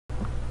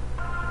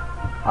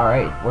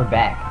Alright, we're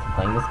back to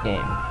playing this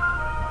game.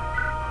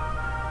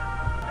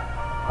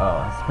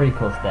 Oh, it's a pretty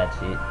cool stat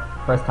sheet.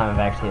 First time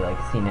I've actually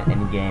seen it in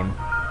a game.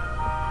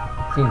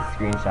 Seen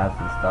screenshots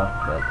and stuff,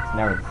 but it's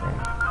never the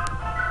same.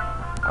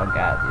 Oh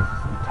god, these are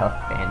some tough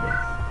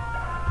bandits.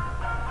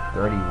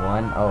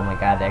 31? Oh my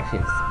god, they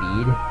actually have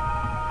speed?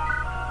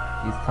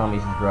 She's telling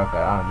me she's broke.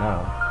 Oh no.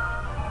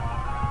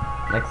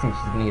 Next thing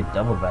she's gonna get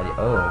doubled by the...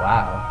 Oh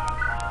wow.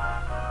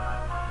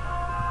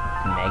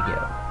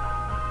 Negio.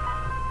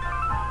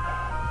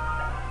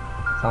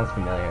 Sounds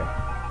familiar.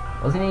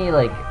 Wasn't he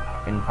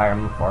in Fire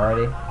Emblem 4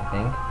 already? I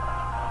think.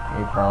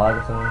 Maybe Prologue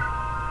or something.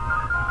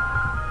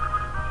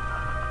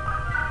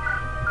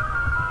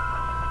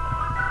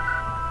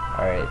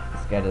 Alright,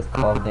 this guy does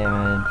 12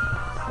 damage,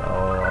 so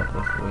I'll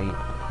just wait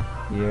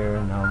here.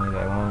 No, maybe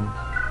I won't.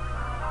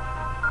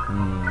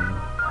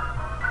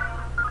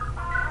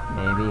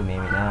 Maybe,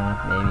 maybe not.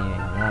 Maybe,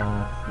 maybe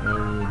not.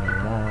 Maybe,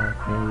 maybe not.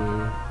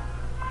 Maybe.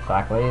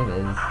 Shockwave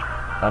is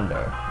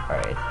thunder.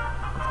 Alright,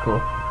 that's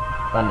cool.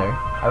 Thunder.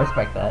 I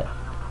respect that.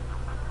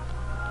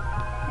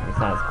 It's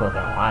not as cool as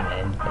I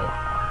wanted, but...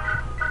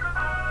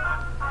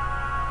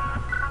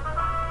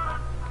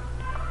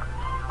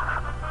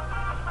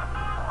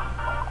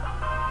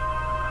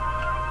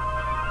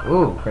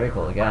 Ooh,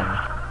 critical again.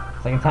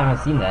 Second time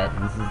I've seen that.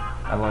 This is...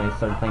 I've only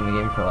started playing the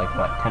game for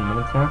what, 10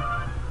 minutes now?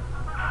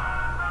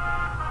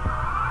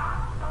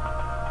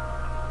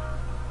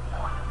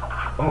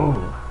 Oh,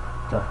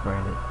 tough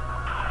branded.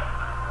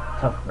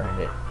 Tough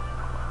branded.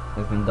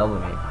 It's been double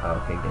me.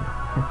 Oh, okay, good.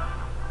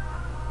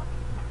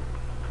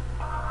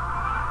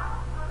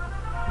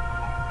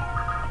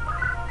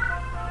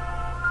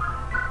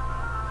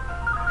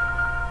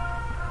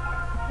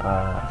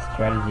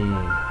 Strategy.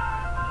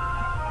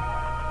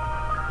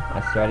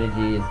 My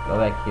strategy is go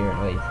back here and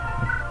wait.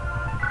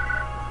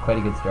 It's quite a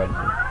good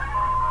strategy.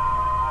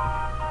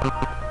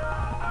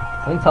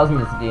 Something tells me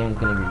this game is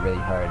going to be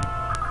really hard.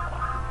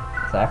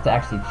 So I have to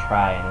actually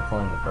try, and it's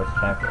only the first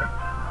chapter.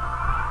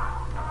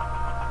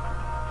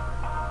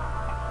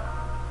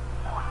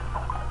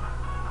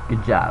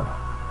 Good job.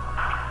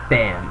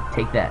 Bam.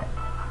 Take that,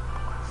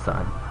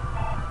 son.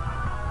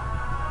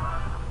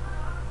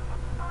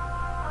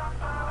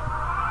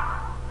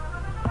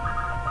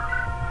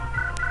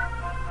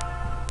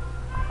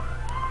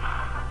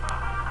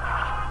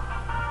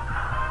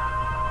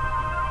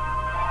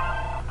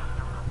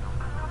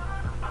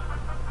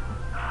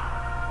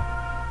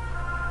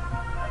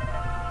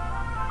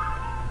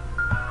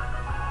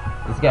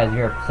 This guy's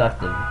very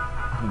perceptive. You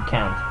can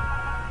count.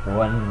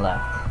 One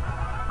left.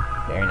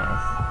 Very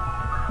nice.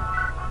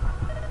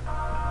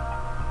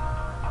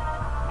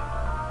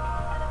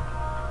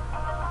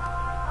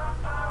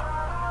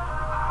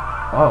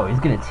 Oh, he's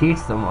gonna teach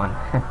someone.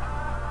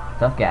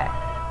 Tough guy.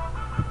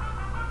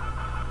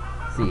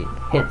 Let's see,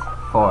 hit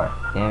 4,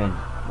 damage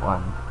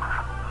 1.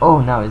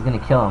 Oh no, he's gonna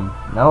kill him.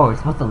 No, we're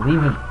supposed to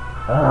leave him.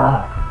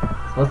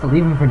 Ugh. Supposed to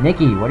leave him for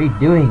Nikki. What are you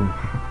doing?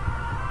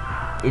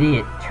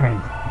 Idiot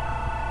Trent.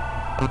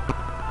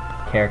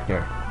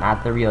 Character,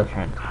 not the real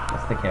Trent.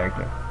 That's the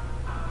character.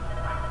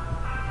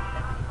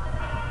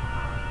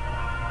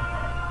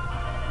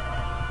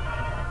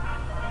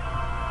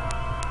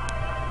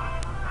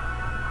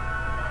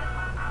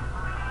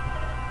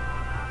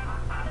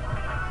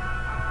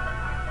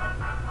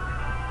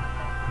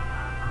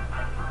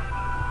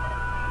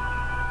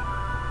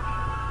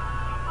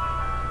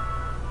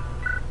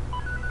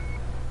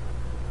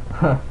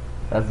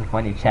 That's a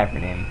funny chapter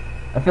name.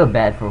 I feel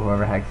bad for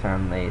whoever hacks Fire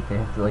Emblem 8. They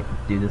have to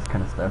do this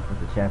kind of stuff with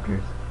the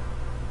chapters.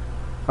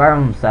 Fire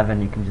Emblem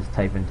 7, you can just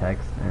type in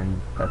text and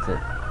that's it.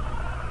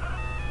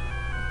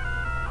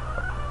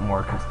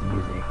 More custom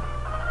music.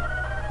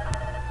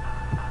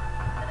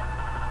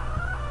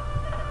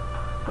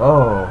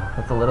 Whoa,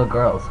 that's a little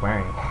girl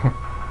swearing.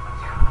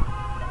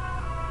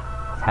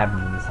 What's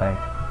happening in this fight?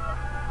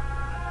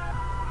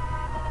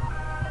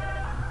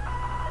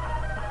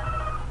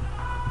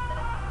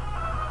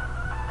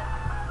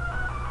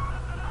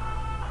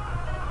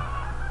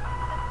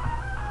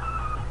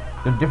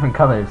 They're different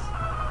colors.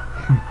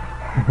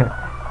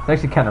 It's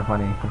actually kind of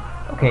funny.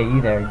 Okay, you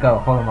there. Go.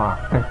 Hold them off.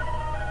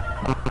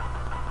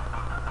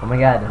 Oh my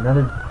god,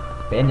 another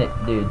bandit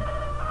dude.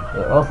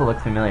 It also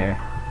looks familiar.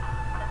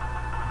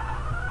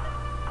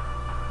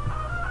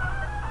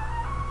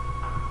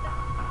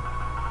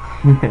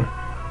 You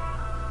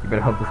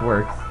better hope this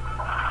works.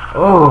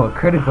 Oh,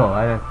 critical.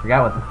 I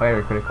forgot what the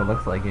fire critical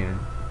looks like even.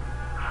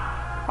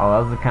 Oh,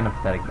 that was a kind of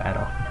pathetic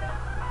battle.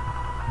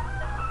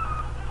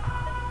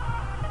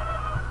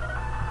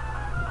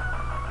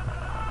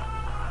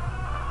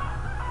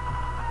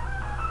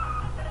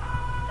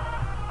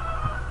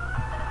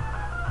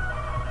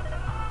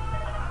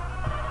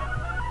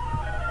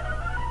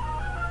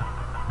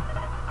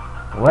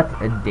 What?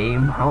 A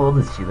dame? How old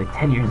is she? Like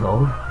 10 years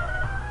old?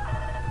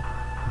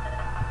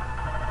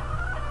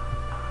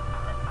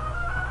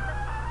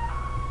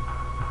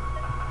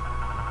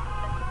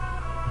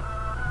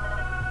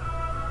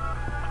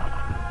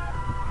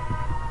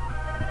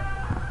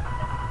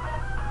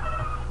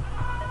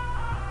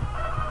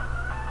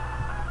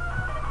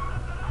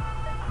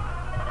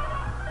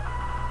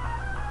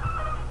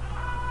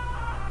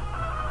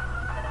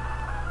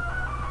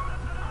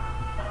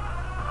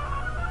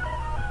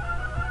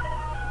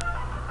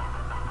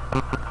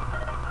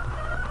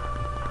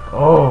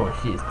 Oh,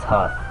 she is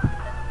tough.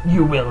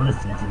 You will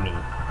listen to me.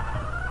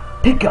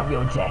 Pick up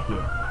your jacket.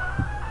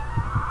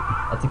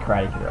 That's a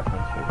Karate Kid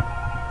reference for you.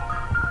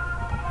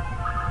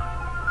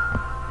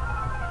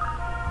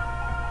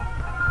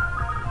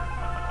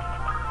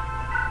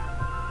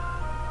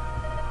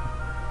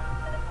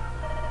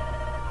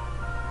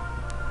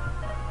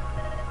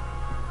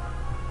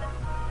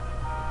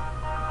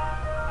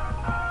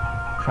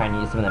 Trying to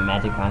use some of that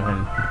magic on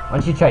him. Why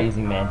don't you try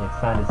using magic?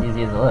 It's not as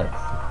easy as it looks.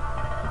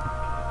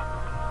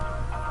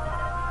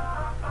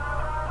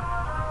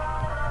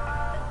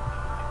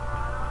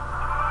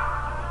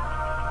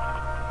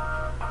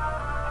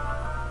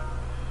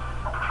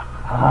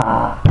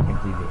 Ah, I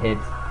can't believe it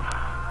hits.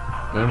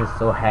 This game is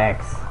so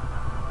hacks.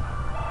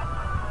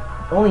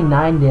 Only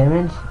 9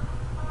 damage?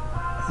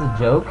 This is a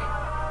joke?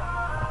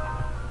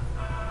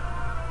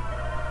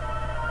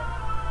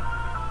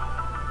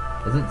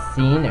 Is it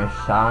Scene or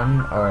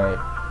Sean or...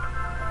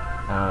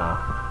 I don't know.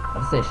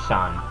 Let's say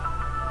Sean.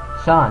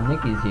 Sean,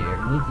 Nikki's here.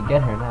 We need to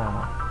get her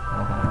now.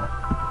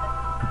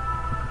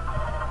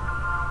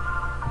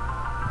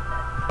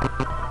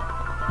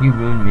 You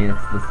ruined me.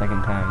 That's the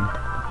second time.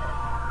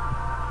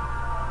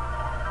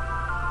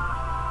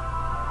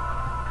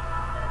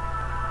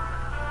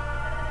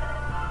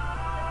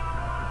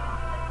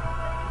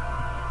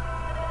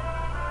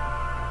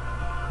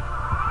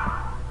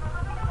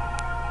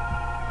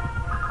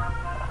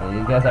 Are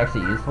these guys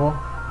actually useful?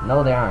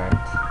 No, they aren't.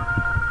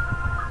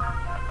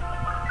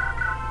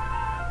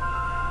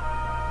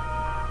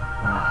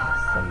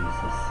 Ah, so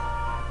useless.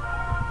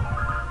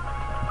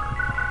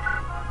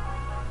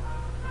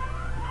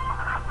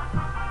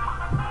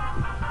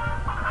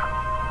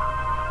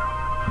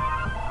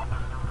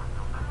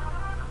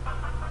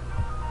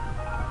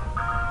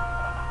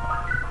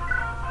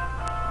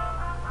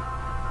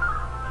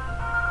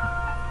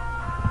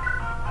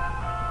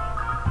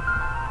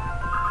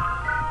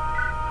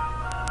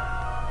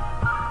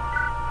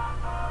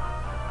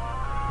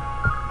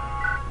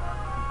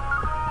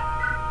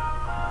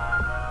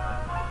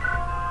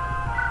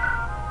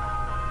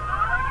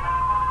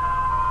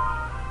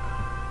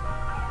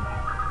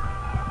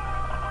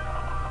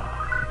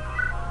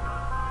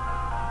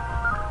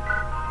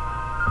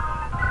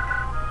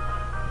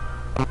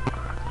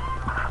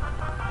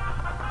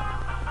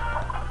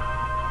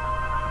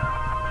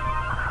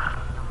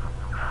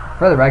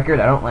 For the record,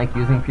 I don't like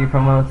using free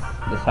promotes.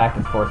 This hack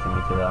is forcing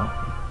me to, though.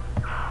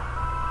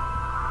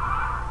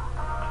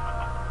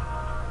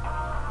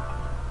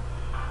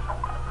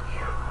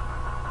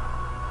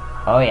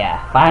 Oh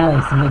yeah,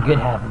 finally something good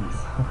happens.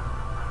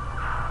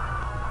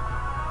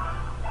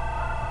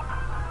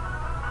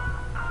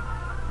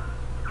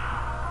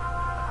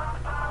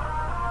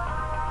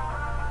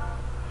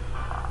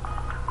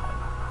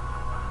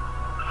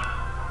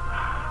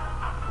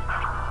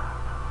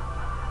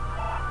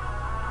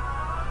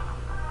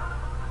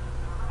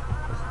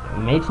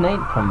 Mage Knight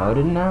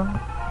promoted now?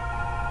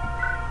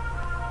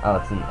 Oh,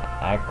 it's an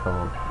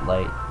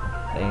acolyte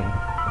thing.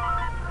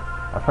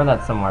 I've heard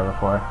that somewhere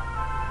before.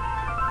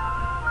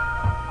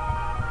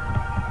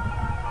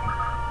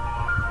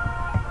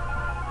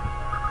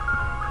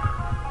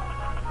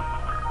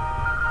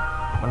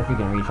 I wonder if you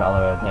can reach all the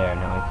way there.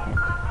 No, we can't.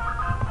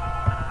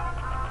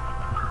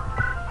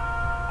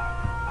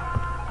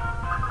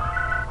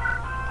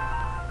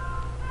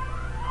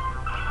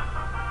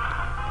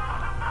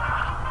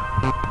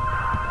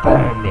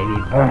 Burn, baby,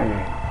 burn!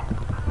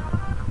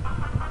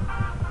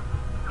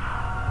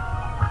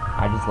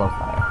 I just love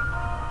fire.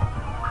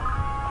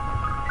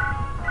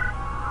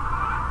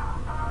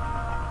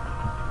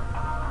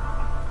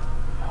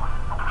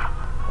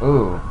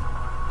 Ooh,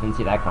 didn't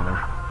see that coming.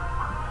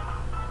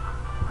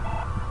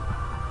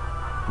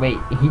 Wait,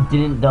 he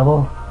didn't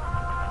double?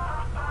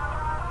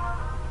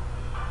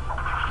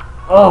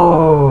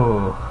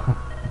 Oh!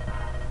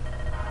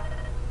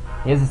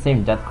 He has the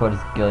same death code as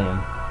Gilliam.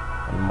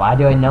 And why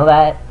do I know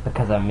that?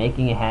 Because I'm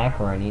making a hack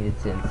where I needed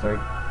to insert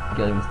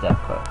Gilliam's death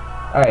code.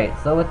 Alright,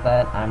 so with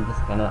that, I'm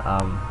just gonna,